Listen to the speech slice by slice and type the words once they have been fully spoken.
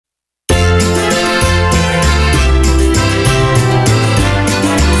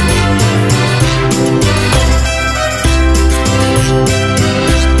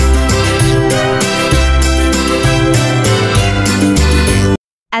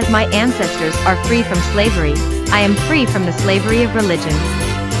As my ancestors are free from slavery, I am free from the slavery of religion.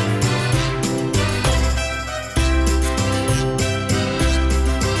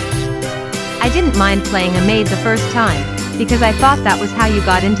 I didn't mind playing a maid the first time, because I thought that was how you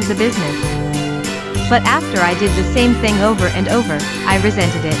got into the business. But after I did the same thing over and over, I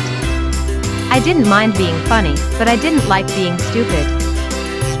resented it. I didn't mind being funny, but I didn't like being stupid.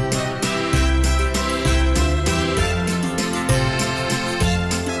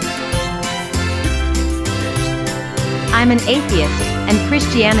 I'm an atheist, and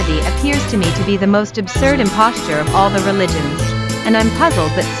Christianity appears to me to be the most absurd imposture of all the religions, and I'm puzzled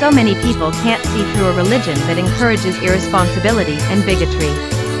that so many people can't see through a religion that encourages irresponsibility and bigotry.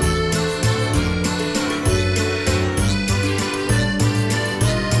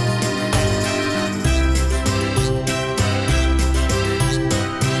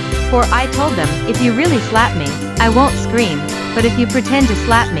 For I told them, if you really slap me, I won't scream, but if you pretend to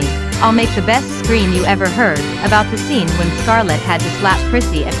slap me, I'll make the best scream you ever heard, about the scene when Scarlett had to slap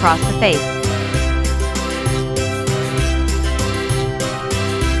Prissy across the face.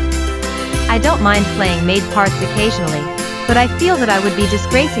 I don't mind playing maid parts occasionally, but I feel that I would be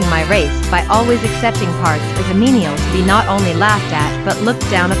disgracing my race by always accepting parts as a menial to be not only laughed at but looked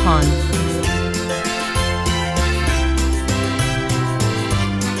down upon.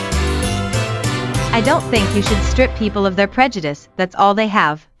 I don't think you should strip people of their prejudice, that's all they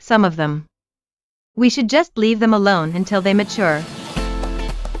have, some of them. We should just leave them alone until they mature.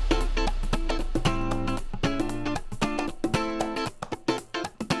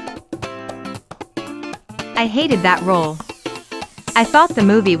 I hated that role. I thought the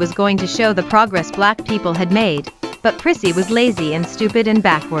movie was going to show the progress black people had made, but Prissy was lazy and stupid and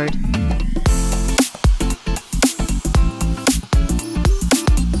backward.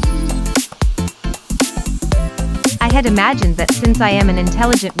 I had imagined that since I am an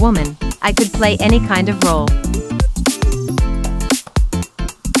intelligent woman, I could play any kind of role.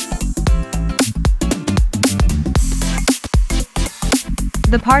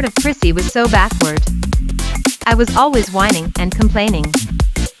 The part of Prissy was so backward. I was always whining and complaining.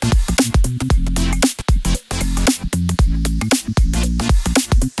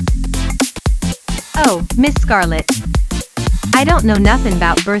 Oh, Miss Scarlett. I don't know nothing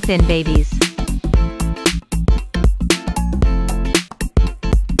about birth-in babies.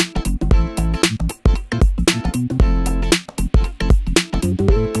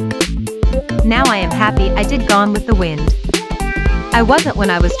 Now I am happy I did Gone with the Wind. I wasn't when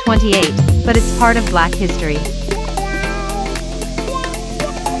I was 28, but it's part of Black history.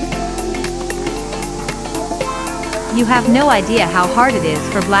 You have no idea how hard it is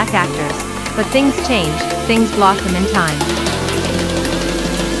for Black actors, but things change, things blossom in time.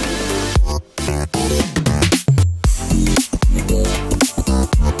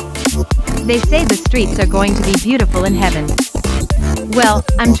 They say the streets are going to be beautiful in heaven. Well,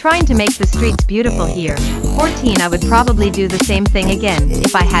 I'm trying to make the streets beautiful here. 14, I would probably do the same thing again,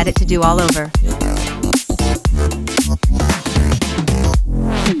 if I had it to do all over.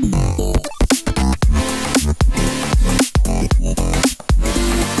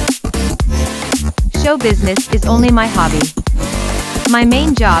 Show business is only my hobby. My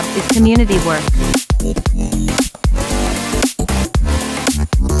main job is community work.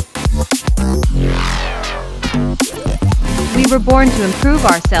 We were born to improve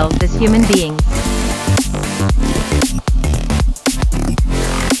ourselves as human beings.